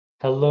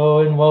Hello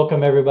and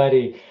welcome,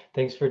 everybody.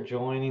 Thanks for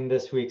joining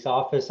this week's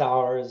office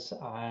hours.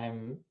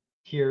 I'm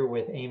here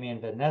with Amy and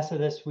Vanessa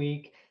this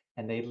week,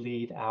 and they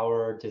lead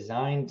our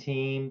design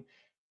team.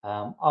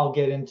 I'll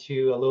get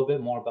into a little bit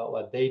more about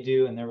what they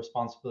do and their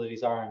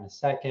responsibilities are in a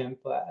second,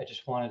 but I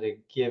just wanted to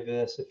give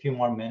us a few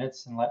more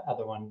minutes and let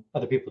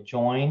other people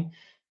join,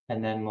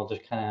 and then we'll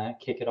just kind of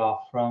kick it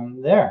off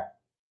from there.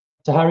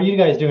 So how are you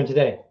guys doing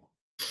today?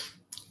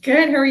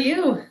 Good. How are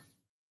you?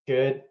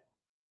 Good,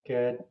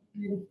 good.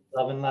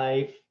 Loving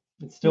life.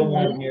 It's still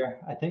warm here.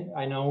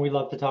 I know we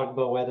love to talk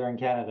about weather in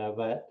Canada,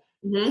 but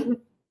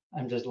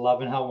I'm just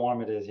loving how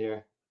warm it is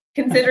here.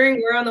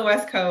 Considering we're on the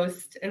West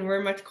Coast and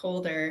we're much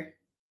colder,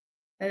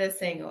 that is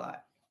saying a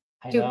lot.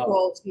 Too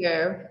cold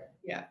here.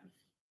 Yeah.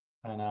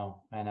 I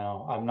know.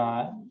 I'm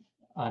not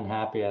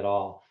unhappy at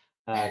all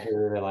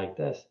here like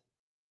this.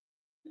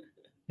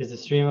 Is the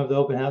stream of the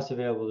open house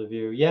available to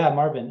view? Yeah,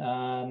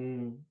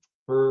 Marvin.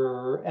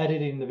 We're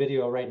editing the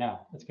video right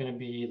now. It's going to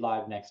be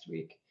live next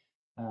week.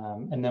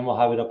 And then we'll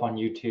have it up on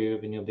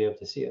YouTube and you'll be able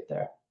to see it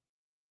there.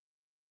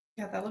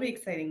 Yeah, that'll be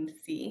exciting to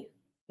see.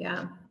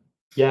 Yeah.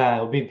 Yeah,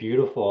 it'll be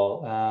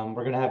beautiful.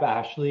 We're going to have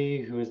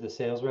Ashley, who is the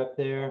sales rep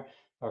there,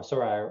 or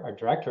sorry, our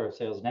director of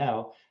sales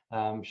now.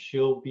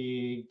 She'll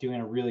be doing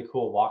a really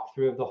cool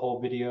walkthrough of the whole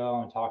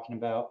video and talking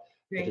about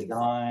the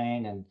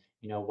design and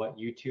what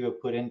you two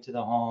have put into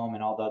the home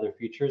and all the other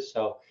features.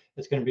 So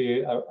it's going to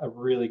be a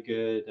really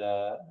good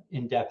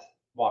in-depth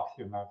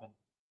walkthrough, Marvin.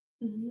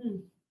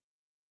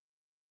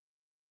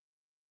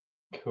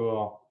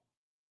 Cool.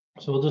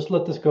 So we'll just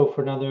let this go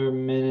for another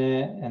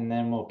minute and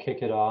then we'll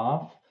kick it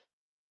off.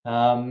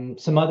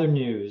 Some other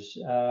news,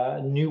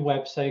 new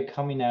website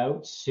coming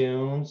out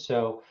soon.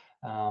 So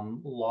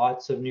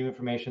lots of new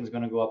information is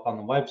going to go up on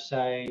the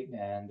website,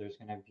 and there's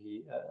going to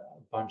be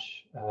a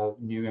bunch of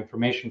new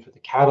information for the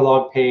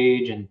catalog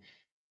page, and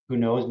who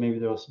knows, maybe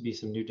there'll be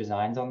some new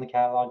designs on the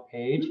catalog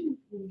page.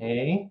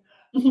 Hey,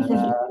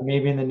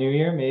 maybe in the new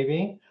year,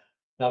 maybe.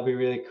 That'll be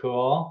really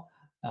cool.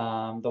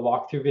 The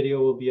walkthrough video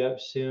will be up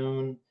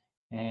soon.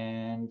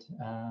 And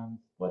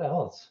what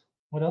else?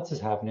 What else is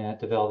happening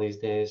at Dvele these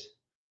days?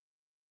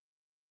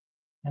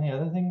 Any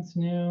other things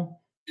new?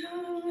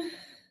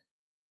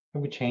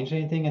 Have we changed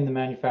anything in the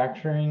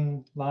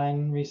manufacturing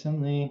line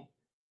recently?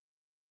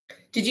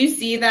 Did you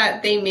see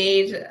that they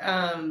made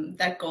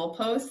that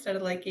goalpost out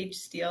of like H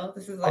steel?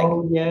 This is like,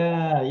 oh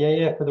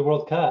yeah, for the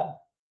World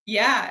Cup.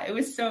 Yeah, it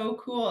was so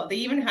cool. They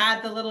even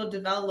had the little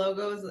Dvele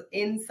logos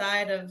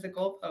inside of the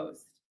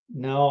goalpost.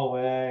 No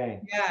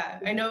way. Yeah,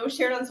 I know it was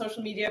shared on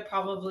social media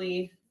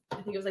probably, I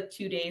think it was like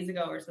 2 days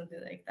ago or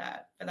something like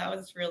that. But that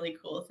was really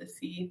cool to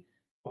see.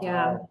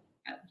 Wow.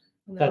 Yeah.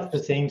 That's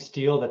the same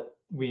steel that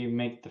we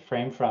make the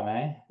frame from,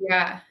 eh?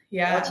 Yeah.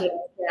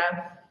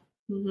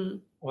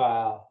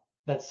 Wow,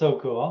 that's so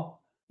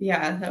cool.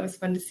 Yeah, that was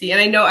fun to see.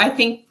 And I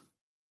think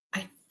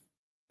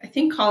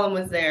Colin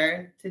was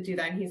there to do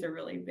that, and he's a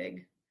really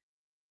big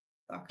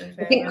soccer fan.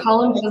 I think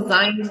Colin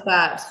designed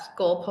that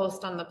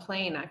goalpost on the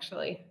plane,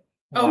 actually.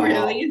 Oh, wow.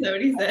 Really? Is that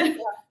what he said?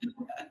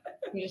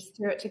 He just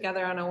threw it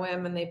together on a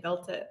whim and they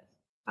built it.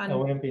 Fun. I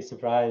wouldn't be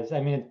surprised.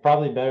 I mean, it's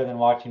probably better than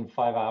watching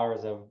 5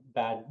 hours of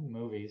bad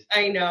movies.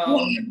 I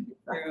know.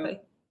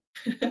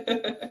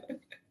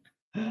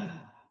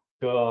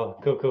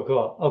 Cool.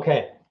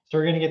 Okay, so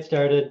we're going to get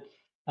started.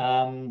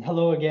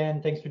 Hello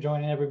again. Thanks for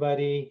joining,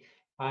 everybody.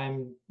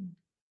 I'm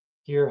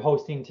here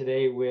hosting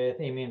today with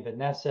Amy and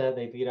Vanessa.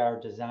 They lead our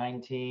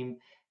design team.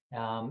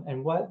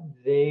 And what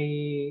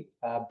they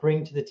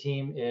bring to the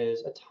team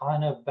is a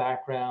ton of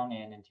background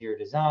in interior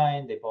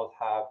design. They both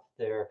have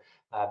their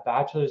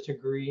bachelor's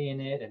degree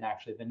in it, and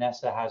actually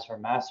Vanessa has her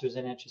master's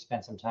in it. She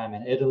spent some time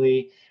in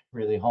Italy,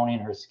 really honing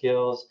her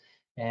skills.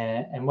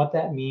 And what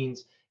that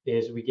means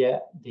is we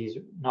get these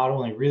not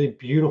only really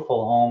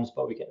beautiful homes,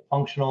 but we get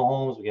functional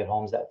homes, we get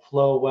homes that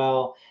flow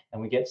well,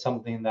 and we get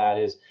something that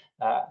is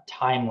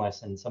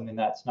timeless and something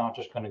that's not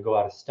just going to go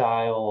out of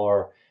style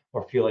or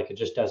feel like it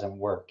just doesn't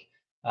work.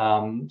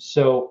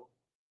 So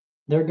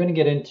they're going to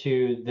get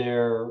into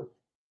their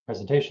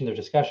presentation, their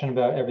discussion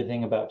about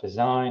everything about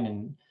design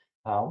and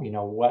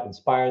what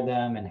inspired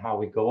them and how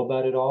we go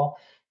about it all.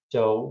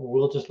 So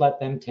we'll just let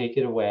them take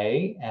it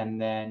away, and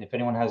then if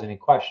anyone has any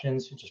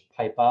questions, just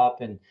pipe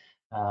up and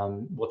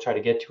we'll try to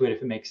get to it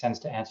if it makes sense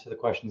to answer the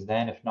questions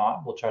then. If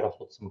not, we'll try to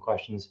hold some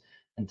questions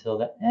until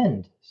the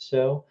end.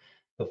 So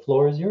the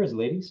floor is yours,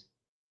 ladies.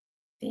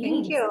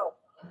 Thank you.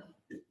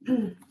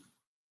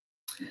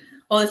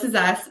 Well, this is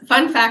us.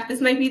 Fun fact,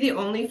 this might be the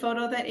only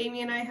photo that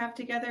Amy and I have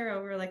together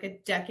over like a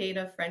decade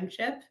of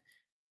friendship.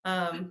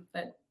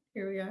 But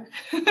here we are.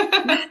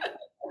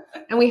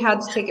 And we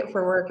had to take it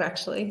for work,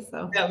 actually.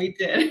 So yeah, we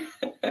did.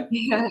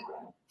 Yeah.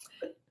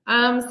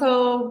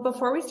 So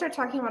before we start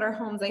talking about our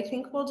homes, I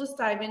think we'll just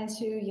dive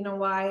into,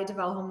 why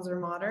Dvele homes are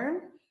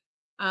modern.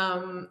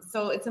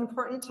 So it's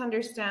important to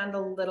understand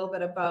a little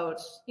bit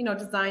about,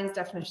 design's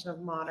definition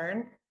of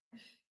modern.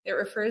 It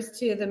refers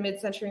to the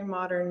mid-century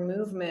modern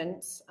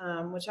movement,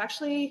 which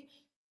actually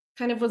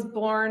kind of was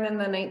born in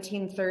the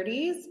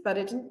 1930s, but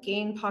it didn't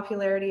gain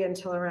popularity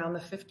until around the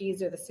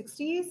 50s or the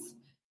 60s.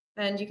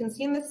 And you can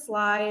see in this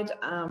slide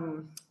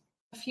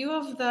a few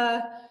of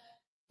the,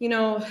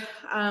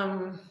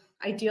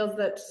 ideals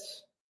that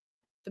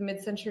the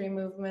mid-century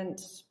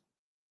movement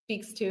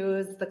speaks to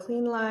is the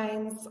clean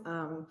lines,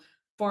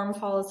 form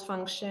follows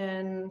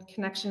function,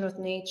 connection with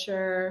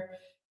nature,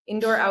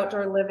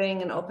 indoor-outdoor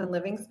living, and open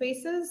living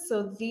spaces.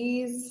 So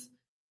these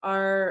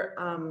are,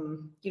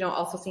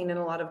 also seen in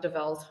a lot of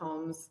Dvele's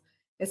homes,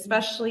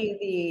 especially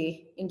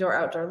the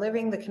indoor-outdoor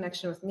living, the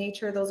connection with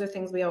nature. Those are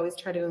things we always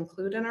try to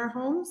include in our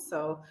homes.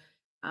 So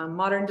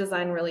modern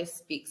design really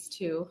speaks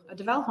to a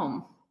Dvele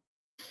home.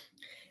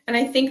 And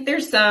I think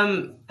there's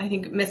some,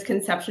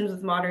 misconceptions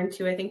with modern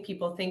too. I think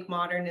people think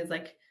modern is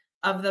like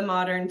of the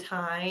modern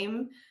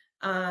time,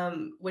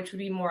 which would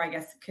be more, I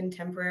guess,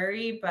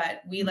 contemporary,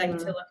 but we like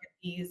to look at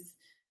these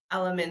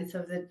elements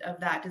of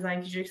that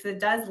design feature because it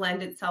does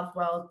lend itself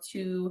well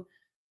to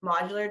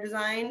modular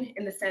design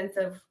in the sense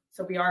of,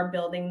 so we are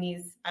building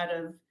these out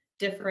of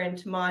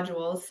different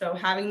modules. So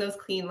having those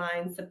clean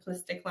lines,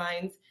 simplistic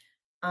lines,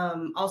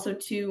 also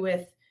too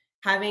with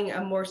having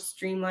a more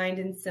streamlined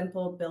and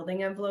simple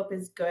building envelope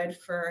is good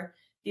for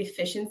the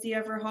efficiency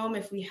of our home.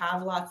 If we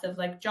have lots of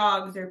like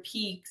jogs or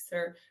peaks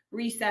or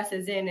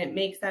recesses in, it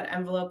makes that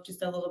envelope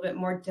just a little bit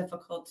more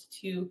difficult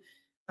to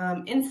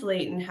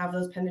insulate and have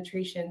those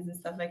penetrations and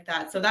stuff like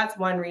that. So that's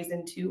one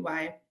reason too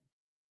why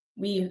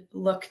we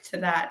look to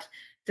that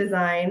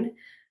design.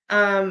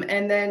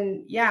 And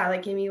then, yeah,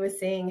 like Amy was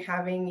saying,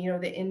 having,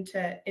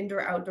 the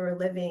indoor-outdoor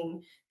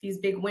living, these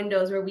big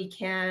windows where we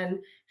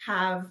can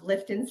have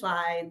lift and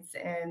slides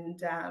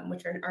and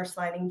which are our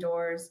sliding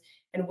doors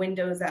and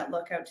windows that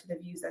look out to the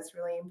views. That's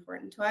really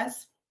important to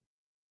us.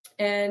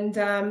 And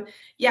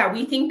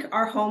we think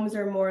our homes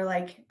are more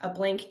like a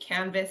blank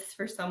canvas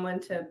for someone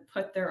to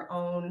put their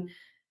own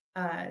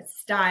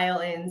style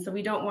in. So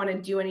we don't want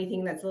to do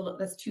anything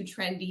that's too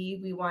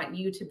trendy. We want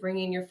you to bring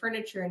in your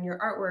furniture and your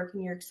artwork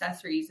and your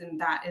accessories, and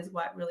that is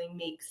what really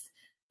makes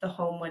the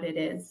home what it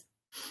is.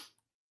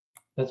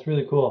 That's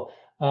really cool.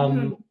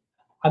 I'm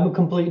a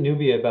complete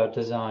newbie about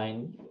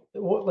design.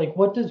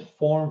 What does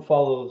form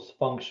follows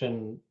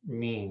function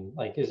mean?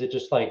 Like, is it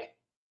just like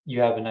you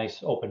have a nice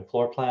open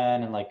floor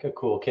plan and like a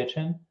cool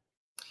kitchen?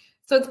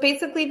 So it's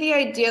basically the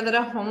idea that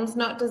a home's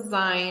not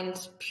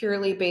designed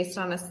purely based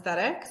on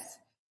aesthetics.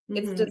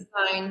 It's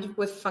designed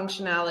with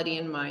functionality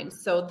in mind.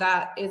 So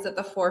that is at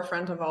the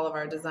forefront of all of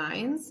our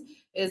designs,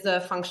 is a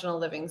functional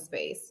living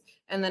space.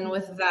 And then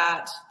with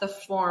that, the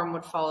form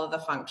would follow the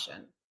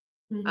function.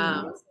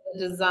 So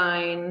the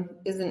design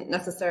isn't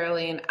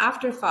necessarily an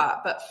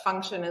afterthought, but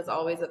function is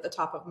always at the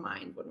top of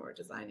mind when we're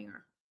designing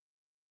our.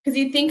 Because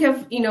you think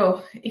of,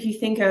 if you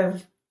think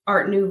of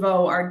Art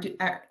Nouveau, Art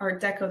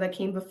Deco that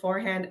came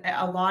beforehand,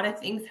 a lot of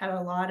things had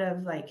a lot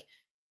of like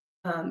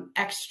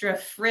extra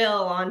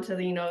frill onto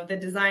the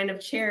design of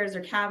chairs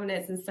or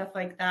cabinets and stuff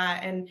like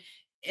that. And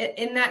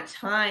in that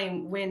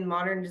time when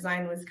modern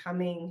design was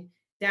coming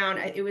down,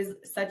 it was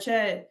such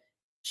a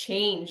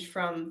change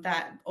from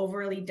that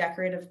overly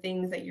decorative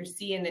things that you're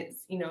seeing.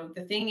 It's,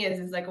 the thing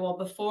is like, well,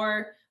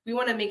 before we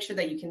want to make sure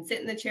that you can sit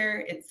in the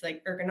chair, it's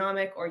like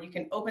ergonomic, or you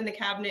can open the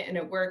cabinet and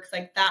it works.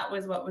 Like that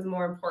was what was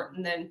more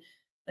important than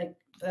like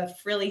the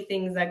frilly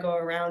things that go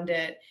around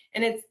it.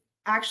 And it's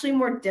actually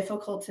more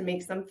difficult to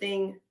make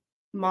something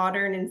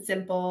modern and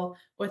simple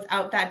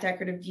without that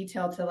decorative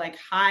detail to like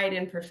hide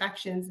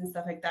imperfections and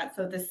stuff like that.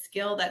 So the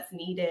skill that's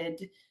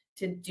needed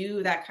to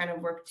do that kind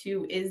of work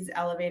too is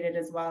elevated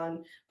as well.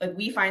 And like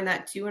we find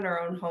that too in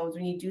our own homes.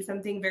 When you do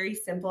something very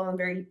simple and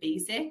very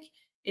basic,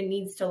 it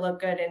needs to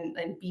look good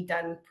and be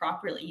done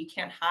properly. You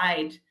can't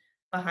hide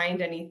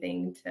behind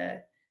anything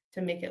to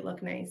make it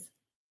look nice.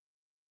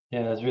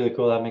 Yeah, that's really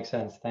cool. That makes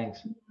sense. Thanks.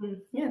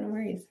 Yeah, no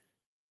worries.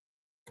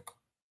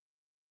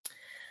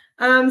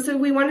 So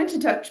we wanted to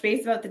touch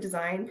base about the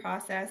design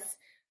process,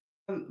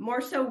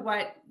 more so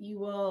what you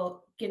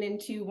will get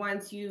into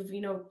once you've,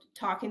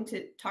 talked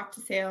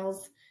to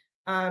sales.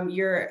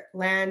 Your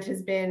land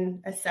has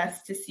been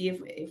assessed to see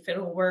if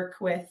it'll work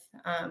with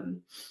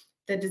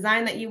the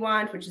design that you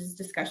want, which is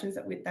discussions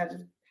that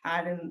have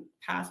had in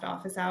past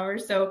office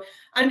hours. So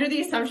under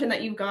the assumption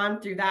that you've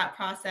gone through that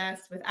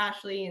process with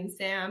Ashley and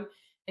Sam,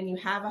 and you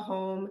have a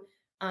home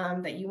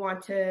that you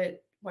want to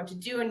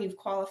do, and you've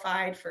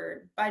qualified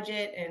for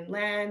budget and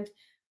land,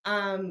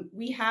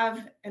 we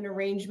have an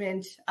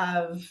arrangement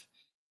of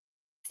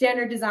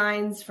standard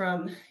designs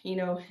from,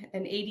 an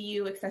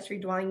ADU accessory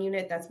dwelling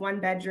unit that's 1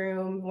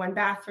 bedroom, 1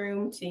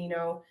 bathroom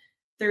to,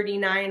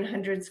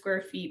 3,900 square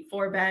feet,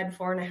 4 bed,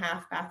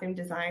 4.5 bathroom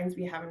designs.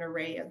 We have an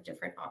array of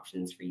different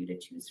options for you to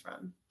choose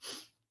from.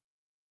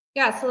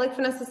 Yeah, so like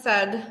Vanessa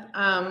said,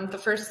 the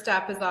first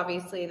step is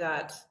obviously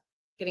that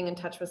getting in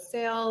touch with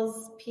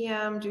sales,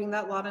 PM, doing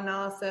that lot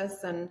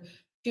analysis, and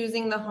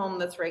choosing the home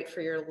that's right for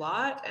your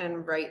lot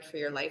and right for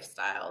your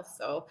lifestyle.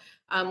 So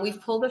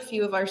we've pulled a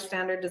few of our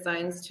standard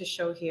designs to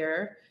show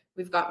here.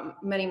 We've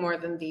got many more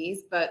than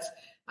these, but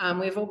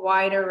We have a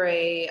wide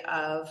array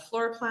of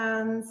floor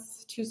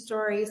plans,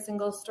 2-story,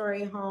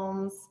 single-story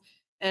homes.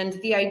 And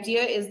the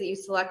idea is that you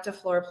select a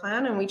floor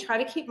plan, and we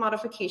try to keep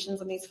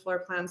modifications on these floor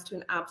plans to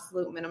an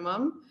absolute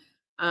minimum.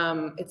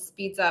 It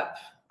speeds up,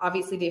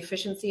 obviously, the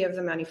efficiency of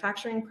the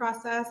manufacturing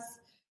process.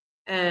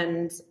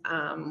 And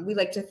we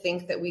like to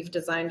think that we've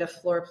designed a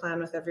floor plan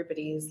with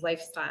everybody's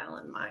lifestyle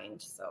in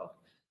mind. So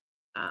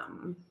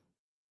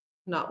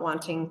not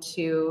wanting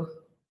to,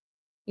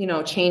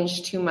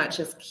 change too much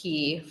is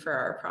key for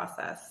our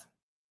process.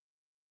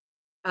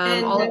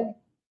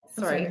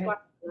 Sorry.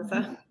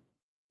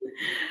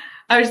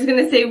 I was just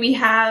going to say we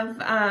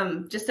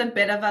have just a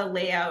bit of a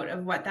layout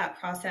of what that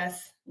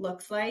process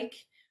looks like,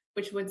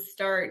 which would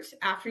start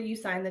after you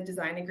sign the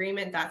design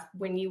agreement. That's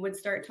when you would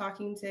start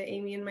talking to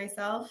Amy and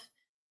myself.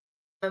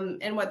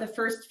 And what the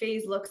first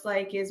phase looks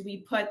like is we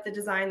put the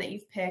design that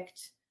you've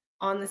picked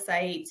on the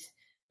site.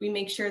 We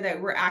make sure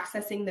that we're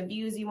accessing the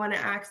views you want to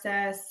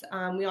access.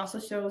 We also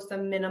show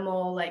some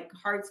minimal like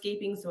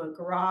hardscaping, so a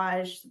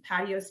garage,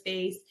 patio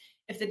space.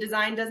 If the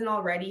design doesn't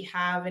already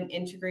have an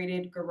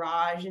integrated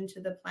garage into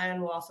the plan,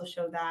 we'll also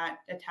show that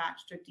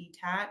attached or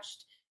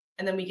detached.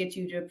 And then we get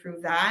you to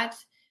approve that.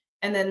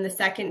 And then the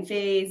second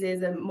phase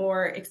is a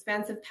more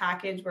expensive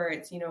package where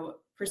it's,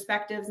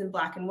 perspectives in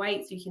black and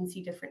white, so you can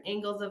see different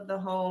angles of the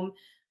home,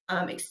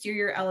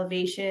 exterior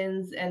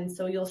elevations. And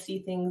so you'll see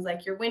things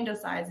like your window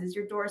sizes,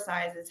 your door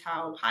sizes,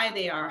 how high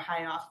they are,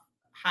 how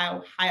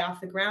high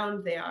off the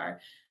ground they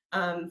are,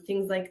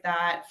 things like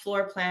that.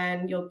 Floor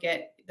plan, you'll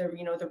get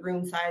the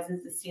room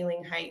sizes, the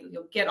ceiling height,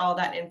 you'll get all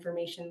that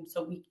information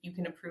so you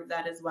can approve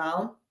that as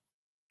well.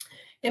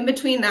 In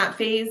between that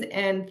phase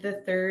and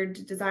the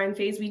third design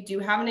phase, we do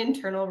have an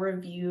internal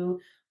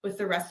review with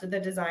the rest of the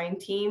design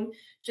team,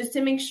 just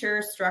to make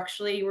sure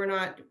structurally we're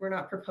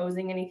not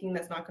proposing anything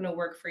that's not going to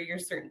work for your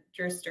certain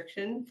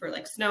jurisdiction, for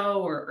like snow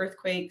or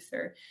earthquakes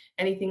or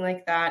anything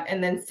like that.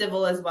 And then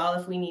civil as well,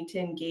 if we need to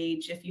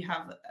engage, if you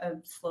have a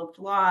sloped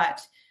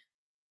lot,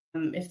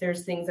 if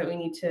there's things that we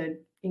need to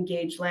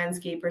engage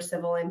landscape or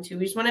civil into.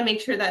 We just want to make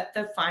sure that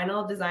the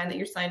final design that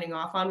you're signing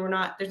off on,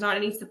 there's not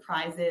any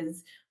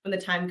surprises when the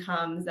time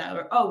comes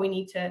that we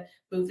need to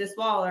move this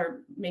wall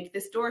or make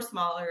this door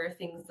smaller or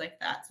things like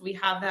that. So we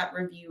have that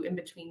review in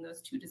between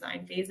those two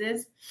design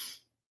phases.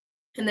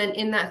 And then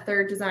in that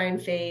third design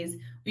phase,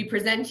 we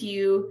present to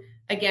you,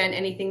 again,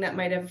 anything that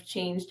might have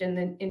changed in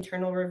the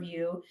internal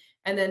review.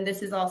 And then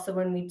this is also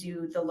when we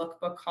do the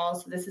lookbook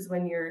calls. So this is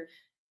when you're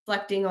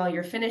selecting all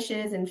your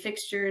finishes and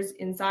fixtures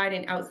inside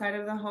and outside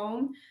of the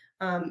home,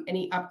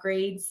 any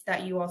upgrades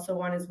that you also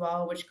want as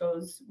well, which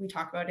we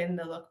talk about in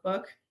the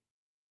lookbook.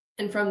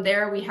 And from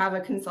there, we have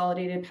a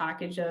consolidated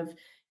package of,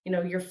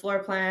 your floor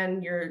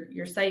plan,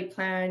 your site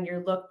plan,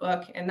 your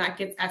lookbook, and that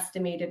gets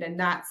estimated, and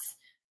that's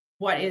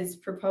what is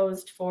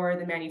proposed for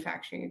the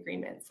manufacturing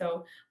agreement.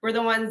 So we're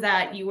the ones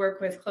that you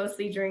work with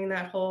closely during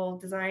that whole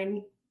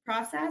design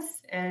process.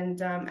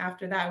 And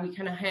after that, we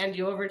kind of hand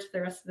you over to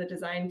the rest of the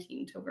design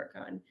team to work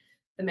on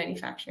the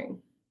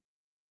manufacturing.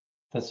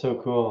 That's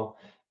so cool.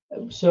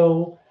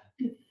 So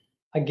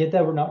I get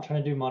that we're not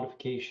trying to do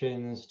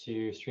modifications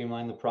to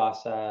streamline the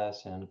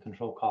process and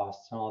control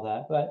costs and all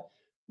that, but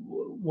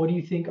what do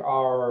you think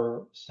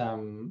are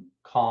some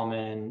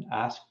common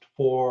asked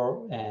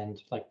for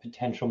and like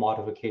potential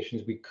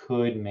modifications we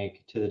could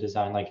make to the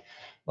design? Like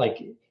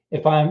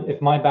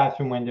if my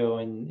bathroom window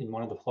in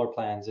one of the floor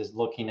plans is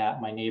looking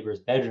at my neighbor's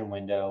bedroom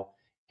window,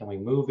 can we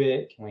move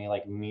it? Can we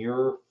like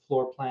mirror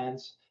floor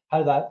plans?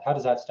 How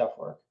does that stuff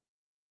work?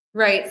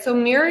 Right. So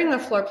mirroring the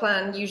floor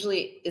plan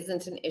usually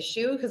isn't an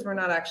issue because we're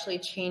not actually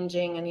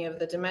changing any of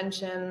the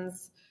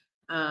dimensions,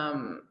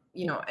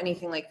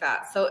 anything like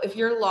that. So if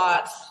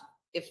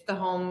if the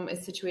home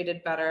is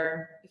situated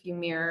better, if you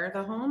mirror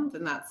the home,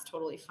 then that's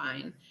totally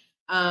fine.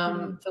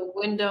 The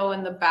window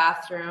in the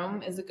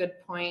bathroom is a good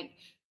point.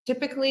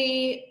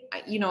 Typically,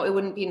 it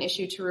wouldn't be an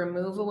issue to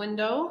remove a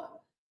window.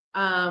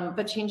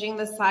 But changing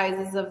the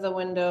sizes of the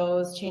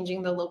windows,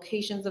 changing the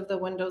locations of the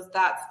windows,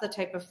 that's the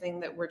type of thing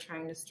that we're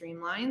trying to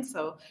streamline.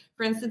 So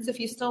for instance, if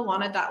you still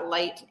wanted that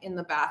light in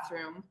the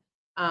bathroom,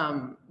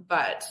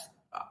 but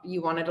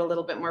you wanted a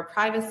little bit more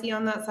privacy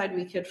on that side,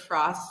 we could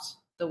frost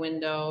the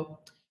window.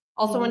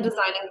 Also, when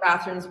designing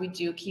bathrooms, we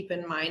do keep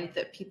in mind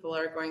that people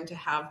are going to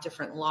have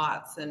different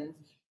lots and,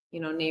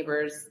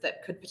 neighbors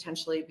that could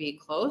potentially be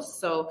close.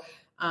 So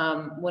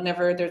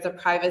whenever there's a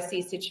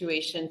privacy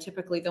situation,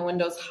 typically the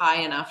window's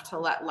high enough to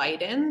let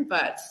light in,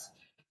 but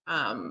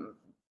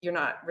you're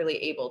not really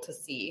able to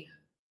see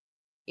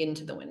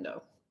into the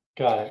window.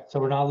 Got it. So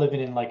we're not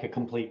living in like a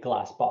complete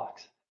glass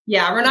box.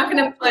 Yeah, we're not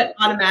going to put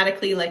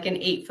automatically like an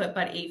 8-foot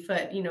by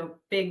 8-foot,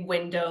 big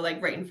window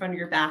like right in front of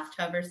your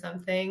bathtub or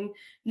something,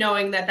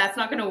 knowing that that's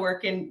not going to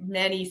work in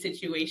many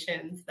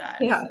situations that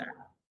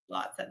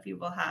lots that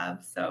people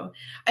have. So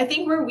I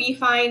think where we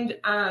find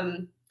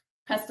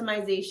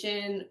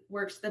customization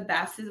works the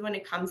best is when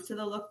it comes to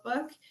the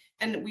lookbook,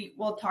 and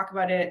we'll talk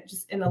about it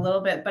just in a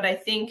little bit, but I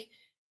think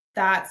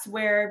that's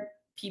where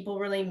people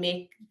really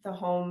make the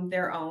home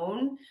their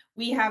own.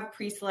 We have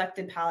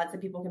pre-selected palettes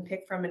that people can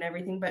pick from and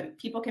everything, but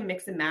people can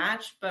mix and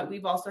match. But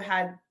we've also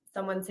had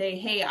someone say,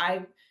 hey,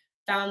 I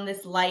found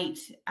this light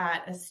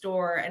at a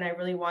store and I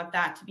really want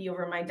that to be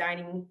over my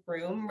dining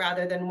room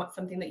rather than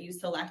something that you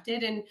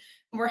selected. And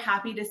we're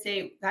happy to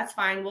say, that's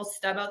fine. We'll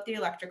stub out the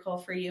electrical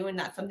for you. And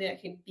that's something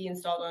that can be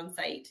installed on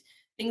site.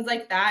 Things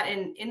like that.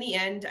 And in the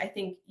end, I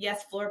think,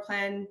 yes,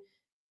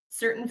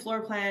 certain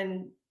floor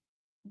plans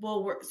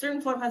will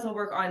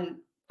work on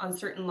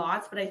certain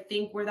lots, but I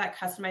think where that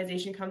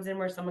customization comes in,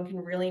 where someone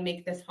can really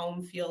make this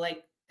home feel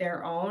like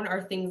their own,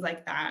 are things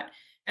like that.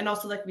 And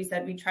also, like we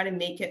said, we try to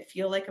make it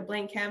feel like a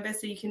blank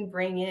canvas, so you can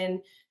bring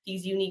in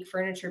these unique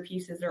furniture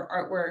pieces or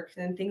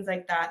artwork and things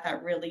like that,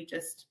 that really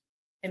just,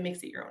 it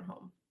makes it your own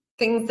home.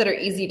 Things that are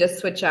easy to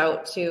switch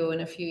out to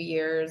in a few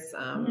years.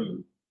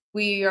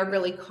 We are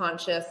really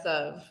conscious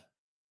of,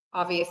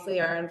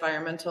 obviously, our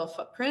environmental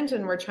footprint,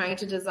 and we're trying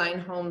to design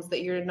homes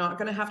that you're not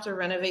going to have to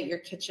renovate your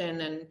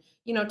kitchen and,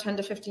 10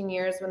 to 15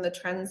 years when the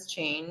trends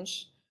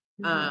change.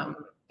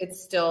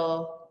 It's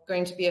still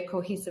going to be a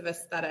cohesive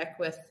aesthetic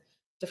with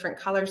different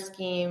color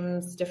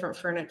schemes, different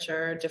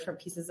furniture, different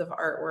pieces of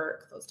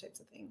artwork, those types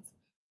of things.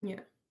 Yeah.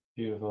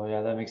 Beautiful.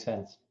 Yeah, that makes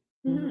sense.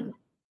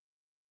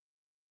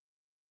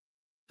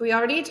 We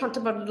already talked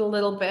about it a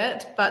little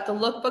bit, but the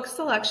lookbook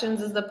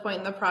selections is the point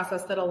in the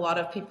process that a lot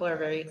of people are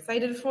very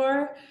excited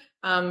for.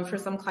 For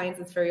some clients,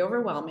 it's very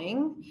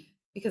overwhelming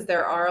because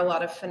there are a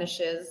lot of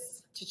finishes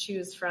to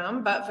choose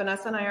from, but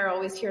Vanessa and I are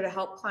always here to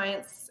help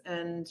clients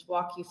and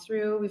walk you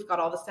through. We've got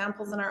all the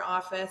samples in our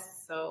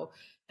office, so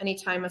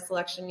anytime a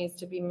selection needs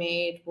to be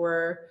made,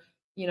 we're,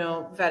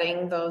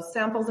 vetting those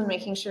samples and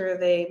making sure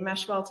they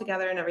mesh well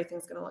together, and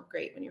everything's going to look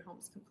great when your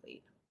home's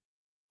complete.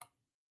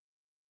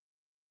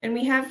 And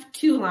we have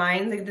two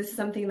lines. Like, this is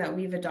something that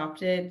we've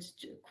adopted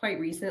quite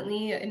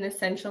recently, an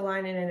essential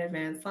line and an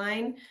advanced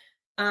line.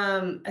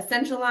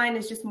 Essential line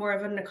is just more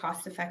of a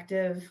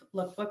cost-effective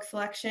lookbook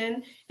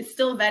selection. It's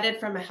still vetted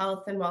from a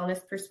health and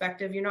wellness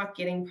perspective. You're not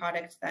getting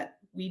products that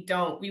we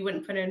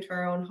wouldn't put into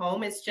our own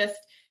home. It's just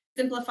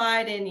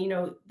simplified, and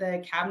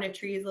the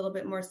cabinetry is a little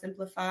bit more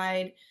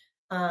simplified.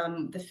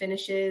 The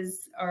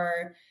finishes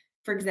are,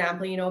 for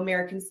example,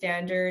 American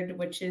Standard,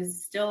 which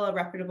is still a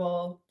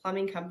reputable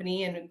plumbing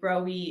company, and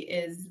Growy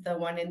is the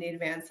one in the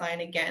advanced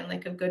line, again,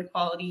 like a good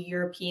quality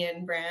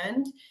European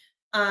brand.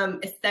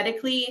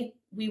 Aesthetically,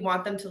 we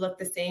want them to look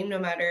the same no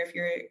matter if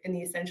you're in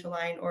the essential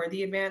line or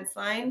the advanced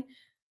line.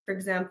 For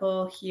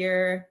example,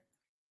 here,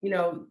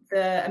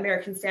 the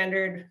American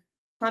Standard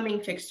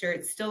plumbing fixture,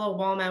 it's still a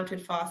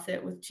wall-mounted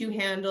faucet with two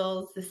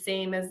handles, the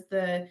same as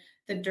the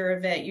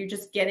Dvele. You're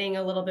just getting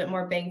a little bit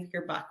more bang for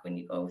your buck when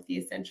you go with the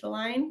essential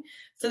line.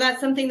 So that's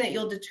something that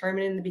you'll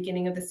determine in the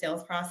beginning of the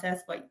sales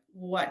process,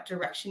 what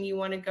direction you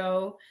want to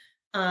go.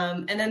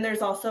 And then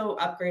there's also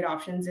upgrade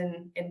options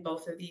in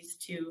both of these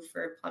too,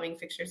 for plumbing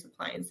fixtures,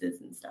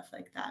 appliances, and stuff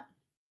like that.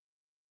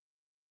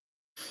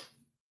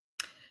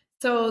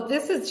 So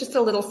this is just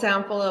a little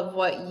sample of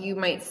what you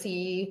might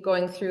see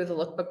going through the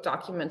lookbook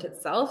document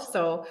itself.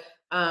 So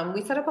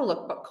we set up a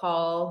lookbook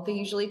call.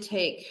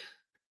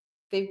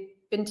 They've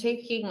been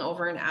taking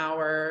over an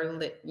hour,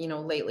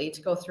 lately,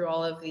 to go through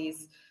all of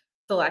these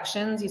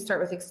selections. You start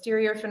with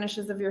exterior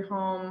finishes of your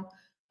home.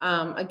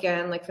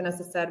 Again, like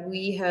Vanessa said,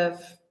 we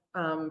have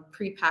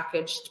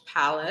pre-packaged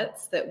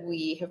palettes that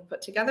we have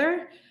put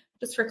together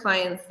just for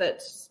clients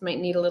that might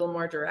need a little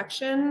more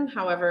direction.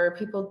 However,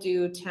 people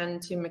do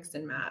tend to mix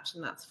and match,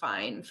 and that's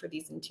fine for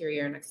these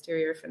interior and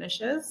exterior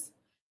finishes.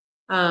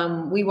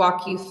 We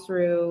walk you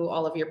through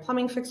all of your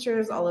plumbing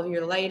fixtures, all of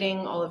your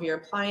lighting, all of your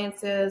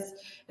appliances.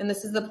 And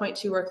this is the point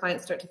too where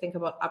clients start to think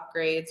about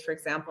upgrades. For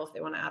example, if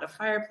they want to add a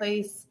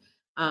fireplace,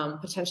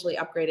 potentially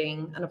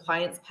upgrading an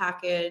appliance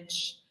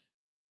package.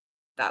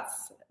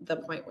 That's the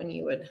point when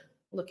you would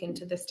look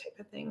into this type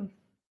of thing.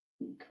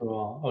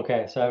 Cool.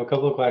 Okay, so I have a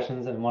couple of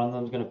questions, and one of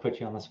them is going to put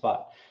you on the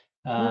spot.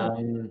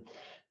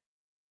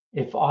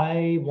 If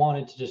I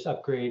wanted to just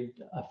upgrade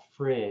a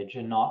fridge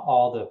and not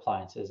all the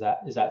appliances,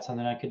 is that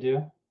something I could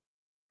do?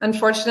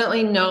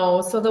 Unfortunately,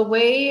 no. So the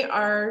way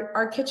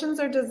our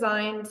kitchens are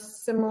designed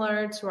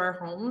similar to our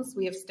homes,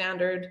 we have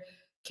standard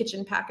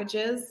kitchen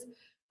packages.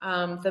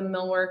 The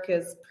millwork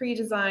is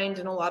pre-designed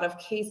in a lot of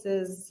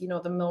cases. The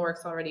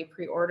millwork's already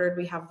pre-ordered.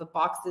 We have the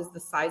boxes, the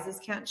sizes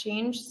can't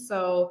change.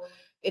 So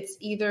it's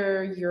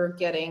either you're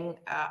getting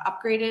an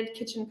upgraded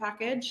kitchen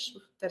package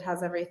that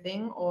has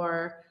everything,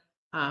 or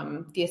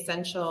the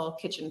essential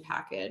kitchen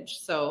package.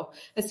 So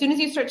as soon as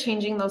you start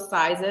changing those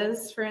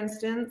sizes, for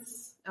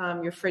instance,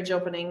 your fridge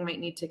opening might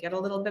need to get a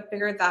little bit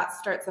bigger. That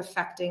starts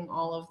affecting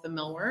all of the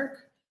millwork.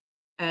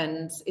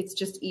 And it's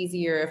just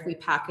easier if we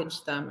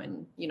package them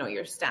in,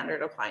 your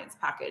standard appliance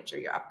package or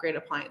your upgrade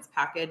appliance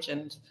package.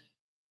 And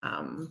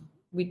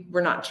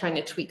we're not trying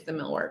to tweak the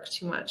millwork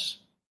too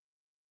much.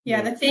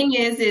 Yeah, the thing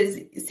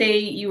is say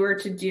you were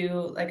to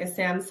do like a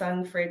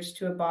Samsung fridge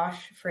to a Bosch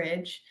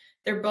fridge.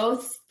 They're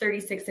both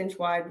 36-inch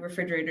wide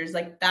refrigerators.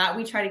 Like that,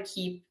 we try to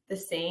keep the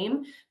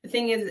same. The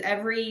thing is,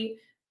 every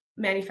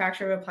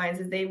manufacturer of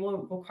appliances, they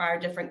will require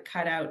different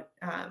cutout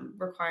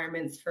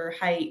requirements for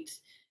height.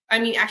 I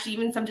mean, actually,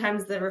 even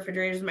sometimes the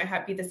refrigerators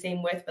might be the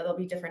same width, but they'll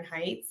be different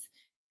heights.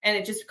 And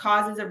it just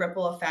causes a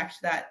ripple effect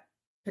that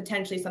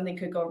potentially something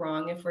could go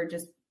wrong if we're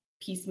just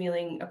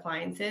piecemealing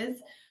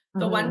appliances.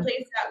 The one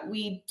place that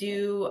we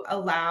do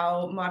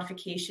allow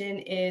modification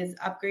is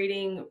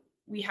upgrading.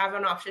 We have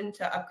an option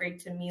to upgrade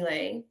to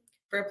Miele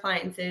for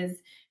appliances,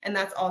 and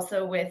that's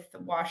also with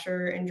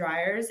washer and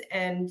dryers.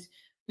 And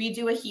we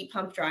do a heat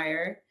pump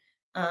dryer.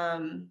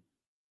 And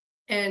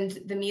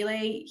the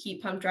Miele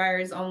heat pump dryer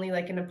is only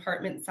like an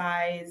apartment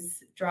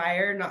size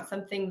dryer, not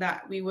something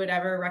that we would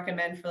ever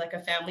recommend for like a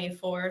family of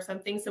 4 or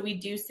something. So we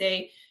do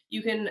say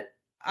you can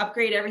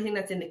upgrade everything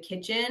that's in the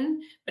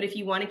kitchen, but if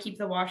you want to keep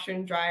the washer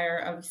and dryer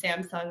of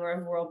Samsung or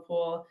of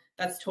Whirlpool,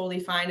 that's totally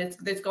fine.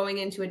 It's going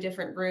into a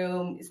different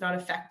room. It's not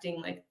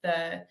affecting like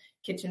the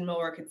kitchen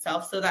millwork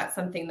itself. So that's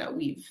something that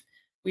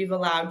we've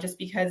allowed, just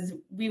because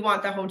we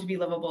want the home to be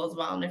livable as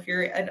well. And if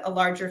you're a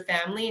larger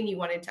family and you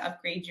wanted to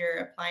upgrade your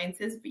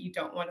appliances, but you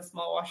don't want a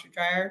small washer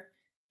dryer,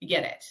 you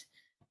get it.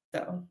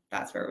 So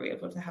that's where we're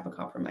able to have a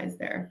compromise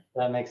there.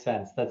 That makes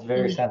sense. That's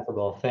very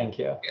sensible. Thank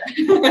you.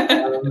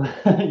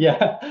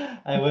 Yeah,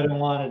 I wouldn't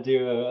want to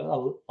do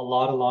a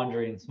lot of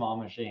laundry in small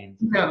machines.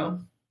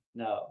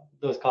 No,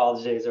 those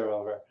college days are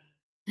over.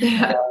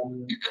 Yeah.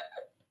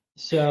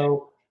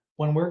 So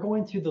when we're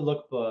going through the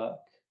lookbook,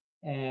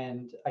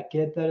 and I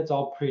get that it's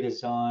all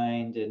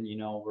pre-designed and,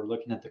 we're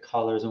looking at the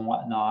colors and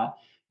whatnot.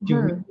 Do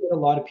we get a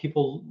lot of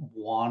people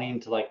wanting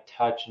to like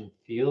touch and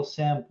feel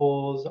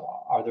samples?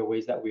 Are there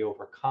ways that we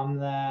overcome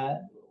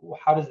that?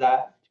 How does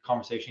that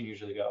conversation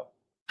usually go?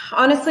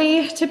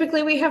 Honestly,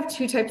 typically we have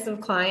 2 types of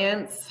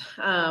clients.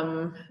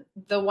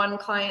 The one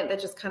client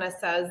that just kind of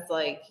says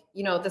like,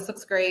 this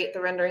looks great,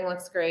 the rendering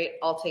looks great,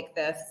 I'll take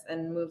this,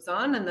 and moves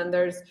on. And then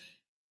there's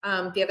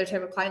the other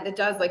type of client that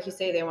does, like you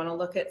say, they want to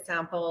look at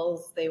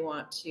samples. They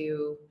want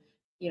to,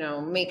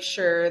 make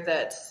sure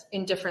that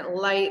in different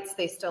lights,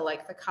 they still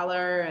like the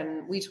color.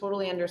 And we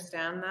totally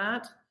understand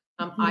that.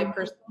 I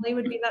personally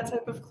would be that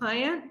type of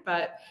client,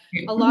 but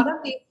a lot of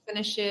these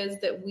finishes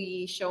that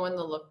we show in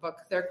the lookbook,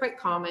 they're quite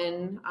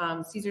common.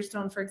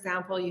 Caesarstone, for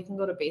example, you can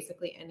go to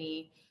basically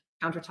any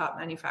countertop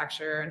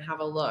manufacturer and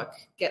have a look,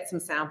 get some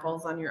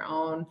samples on your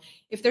own.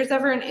 If there's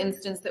ever an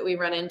instance that we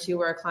run into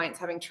where a client's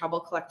having trouble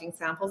collecting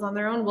samples on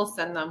their own,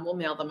 we'll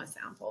mail them a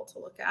sample to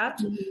look at.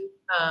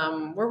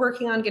 We're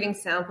working on getting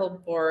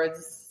sample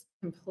boards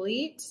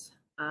complete. It's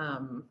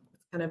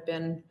kind of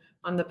been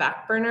on the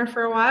back burner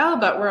for a while,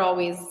 but we're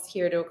always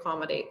here to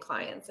accommodate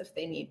clients if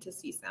they need to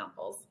see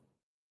samples.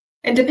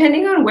 And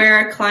depending on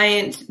where a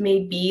client may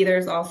be,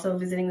 there's also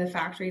visiting the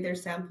factory,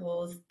 there's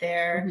samples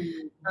there.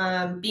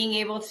 Being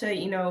able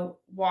to,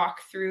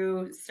 walk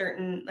through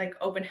certain like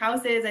open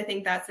houses, I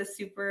think that's a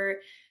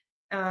super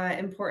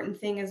important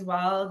thing as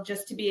well,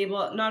 just to be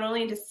able not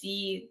only to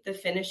see the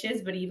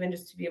finishes, but even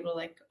just to be able to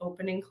like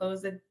open and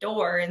close a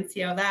door and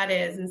see how that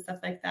is and stuff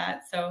like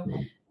that. So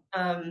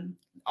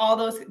all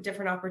those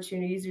different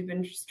opportunities, we've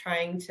been just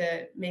trying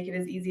to make it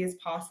as easy as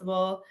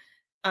possible.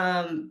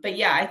 But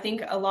yeah, I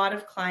think a lot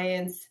of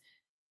clients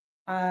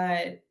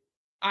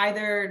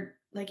either,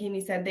 like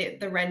Amy said,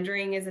 the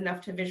rendering is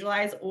enough to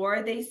visualize,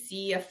 or they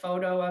see a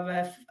photo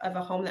of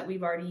a home that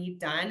we've already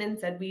done and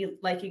said, we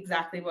like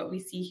exactly what we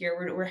see here.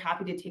 We're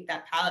happy to take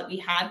that palette. We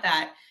had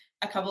that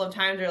a couple of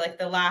times, or like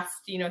the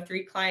last,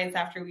 3 clients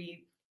after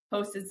we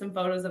posted some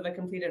photos of a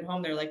completed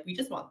home, they're like, we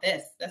just want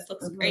this. This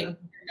looks great.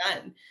 We're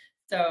done.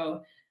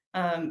 So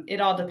it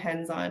all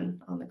depends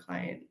on the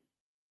client.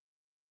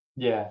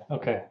 Yeah.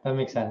 Okay. That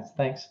makes sense.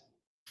 Thanks.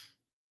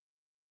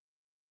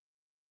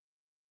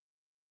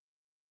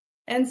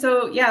 And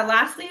so, yeah,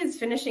 lastly is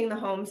finishing the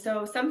home.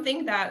 So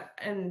something that,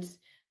 and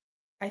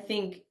I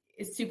think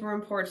is super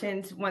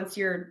important once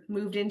you're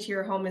moved into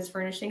your home, is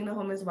furnishing the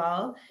home as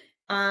well.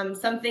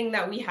 Something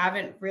that we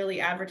haven't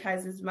really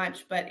advertised as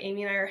much, but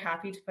Amy and I are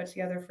happy to put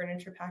together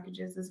furniture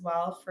packages as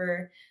well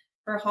for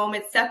home.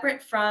 It's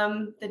separate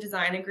from the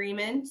design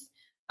agreement.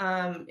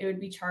 It would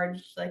be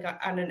charged like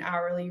on an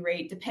hourly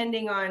rate,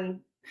 depending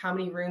on how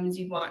many rooms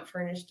you'd want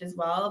furnished as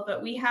well.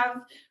 But we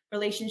have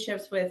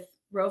relationships with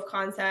Rove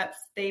Concepts.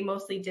 They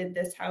mostly did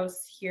this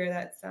house here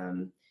that's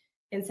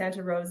in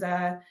Santa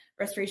Rosa,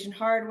 Restoration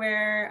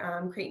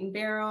Hardware, Crate and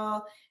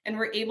Barrel, and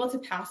we're able to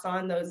pass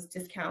on those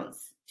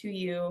discounts to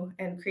you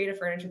and create a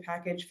furniture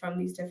package from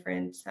these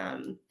different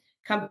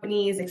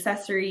companies,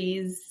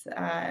 accessories,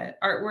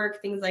 artwork,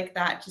 things like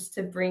that, just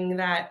to bring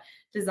that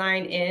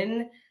design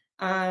in.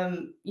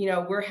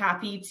 We're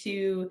happy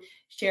to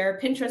share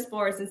Pinterest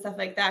boards and stuff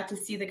like that to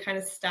see the kind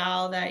of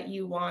style that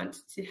you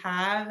want to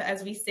have.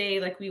 As we say,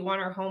 like, we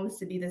want our homes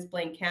to be this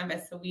blank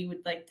canvas. So we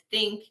would like to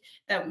think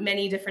that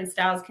many different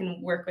styles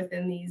can work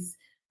within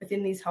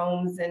these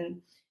homes.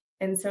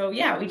 And so,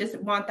 yeah, we just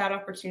want that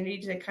opportunity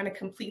to kind of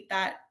complete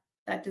that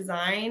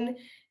design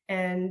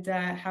and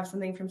have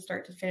something from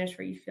start to finish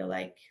where you feel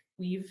like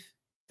we've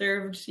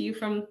served you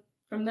from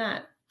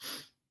that.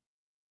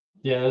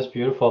 Yeah, it was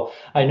beautiful.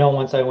 I know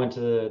once I went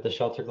to the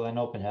Shelter Glen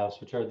open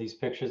house, which are these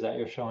pictures that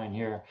you're showing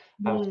here,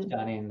 how Mm.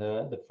 stunning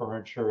the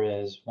furniture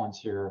is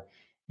once you're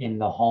in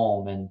the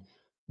home. And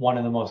one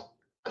of the most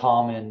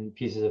common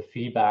pieces of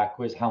feedback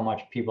was how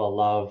much people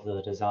love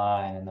the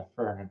design and the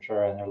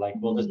furniture. And they're like,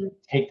 we'll just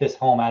take this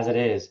home as it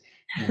is,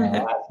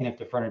 asking if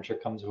the furniture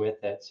comes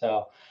with it.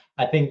 So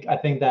I think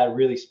that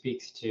really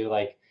speaks to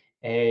like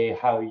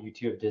how you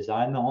two have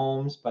designed the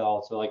homes, but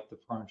also like the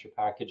furniture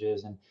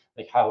packages and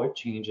like how it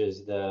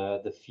changes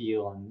the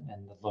feel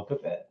and the look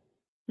of it.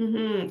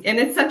 And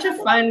it's such a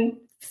fun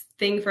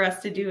thing for us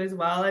to do as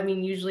well. I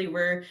mean, usually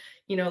we're,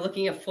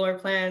 looking at floor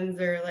plans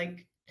or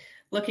like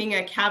looking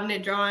at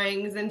cabinet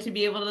drawings, and to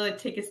be able to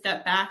take a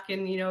step back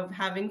and,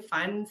 having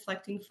fun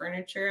selecting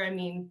furniture. I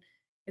mean,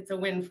 it's a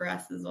win for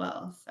us as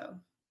well. So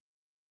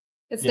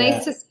It's Yeah.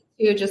 nice to see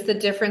too, just the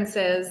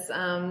differences.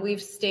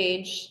 We've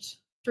staged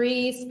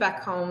 3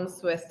 spec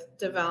homes with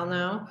Dvele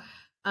now.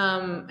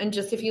 And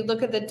just if you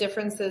look at the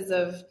differences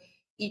of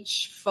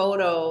each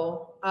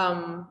photo,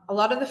 a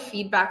lot of the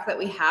feedback that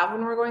we have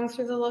when we're going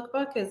through the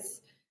lookbook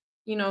is,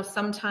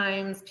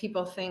 sometimes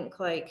people think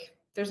like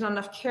there's not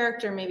enough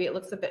character, maybe it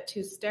looks a bit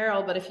too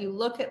sterile. But if you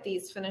look at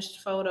these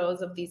finished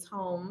photos of these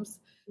homes,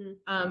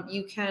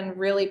 you can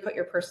really put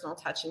your personal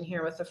touch in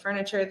here with the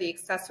furniture, the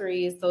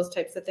accessories, those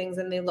types of things,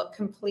 and they look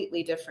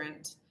completely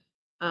different,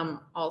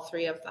 all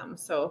 3 of them.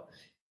 So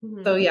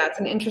yeah, it's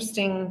an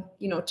interesting,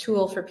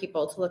 tool for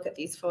people to look at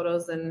these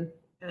photos and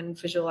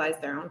visualize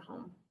their own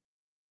home.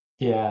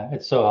 Yeah,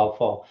 it's so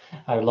helpful.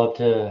 I'd love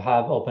to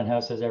have open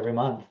houses every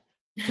month.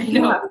 I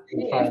know.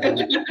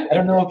 I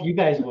don't know if you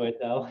guys would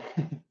though.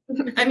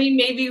 I mean,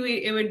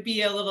 maybe it would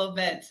be a little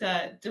bit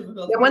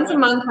difficult. Yeah, once a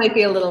month might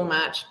be a little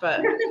much,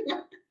 but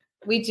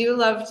we do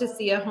love to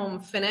see a home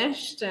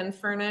finished and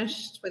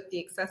furnished with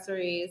the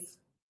accessories.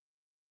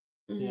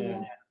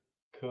 Yeah,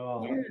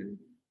 cool. Yeah.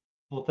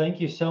 Well, thank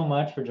you so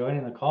much for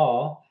joining the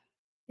call.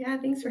 Yeah,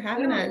 thanks for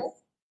having us.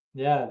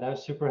 Yeah, that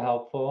was super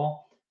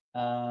helpful.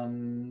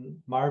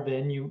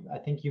 Marvin, I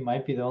think you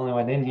might be the only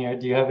one in here.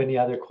 Do you have any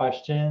other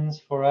questions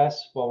for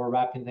us while we're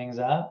wrapping things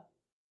up?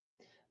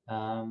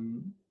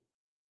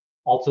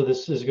 Also,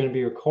 this is going to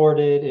be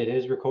recorded. It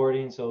is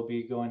recording, so it'll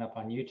be going up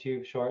on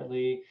YouTube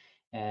shortly,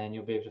 and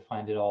you'll be able to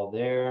find it all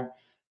there.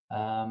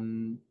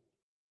 And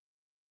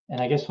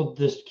I guess we'll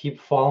just keep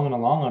following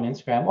along on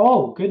Instagram.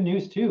 Oh, good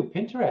news too,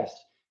 Pinterest.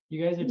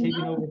 You guys are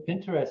taking over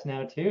Pinterest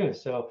now too.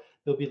 So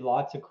there'll be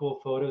lots of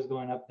cool photos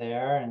going up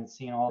there and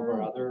seeing all of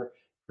our other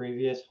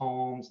previous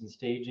homes and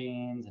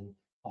stagings and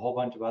a whole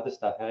bunch of other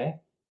stuff, hey?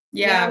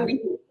 Yeah, we're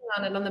working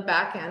on it on the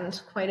back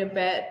end quite a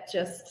bit,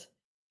 just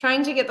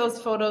trying to get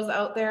those photos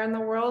out there in the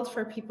world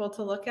for people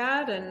to look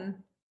at.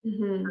 And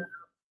yeah,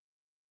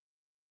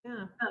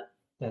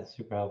 that's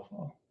super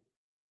helpful.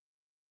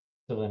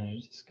 So then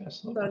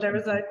discuss. So there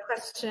was a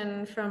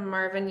question from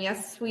Marvin.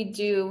 Yes, we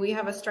do. We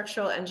have a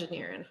structural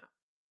engineer in-house.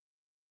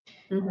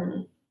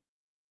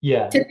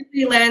 Yeah.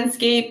 Typically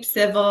landscape,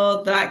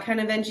 civil, that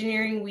kind of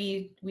engineering,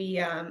 we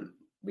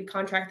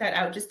contract that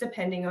out just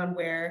depending on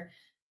where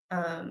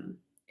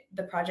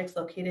the project's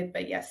located.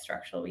 But yes,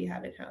 structural we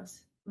have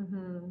in-house.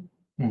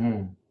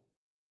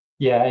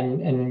 Yeah,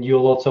 and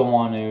you'll also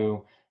want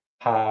to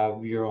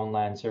have your own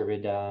land survey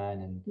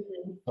done and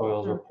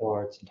soils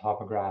reports and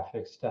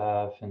topographic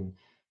stuff and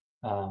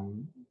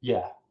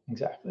yeah,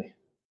 exactly.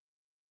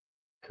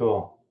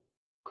 Cool.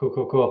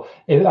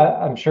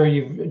 I'm sure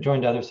you've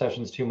joined other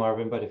sessions too,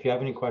 Marvin, but if you have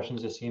any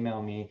questions, just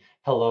email me,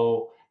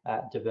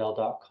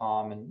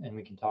 hello@dvele.com, and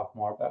we can talk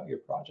more about your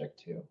project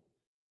too.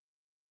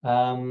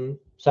 So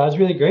that was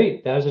really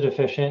great. That was an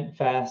efficient,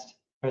 fast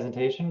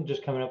presentation,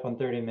 just coming up on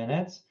 30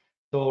 minutes.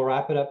 So we'll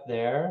wrap it up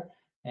there.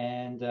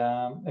 And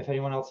if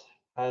anyone else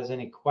has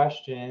any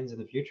questions in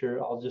the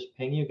future, I'll just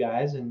ping you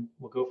guys and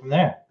we'll go from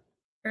there.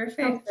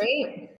 Perfect. Great.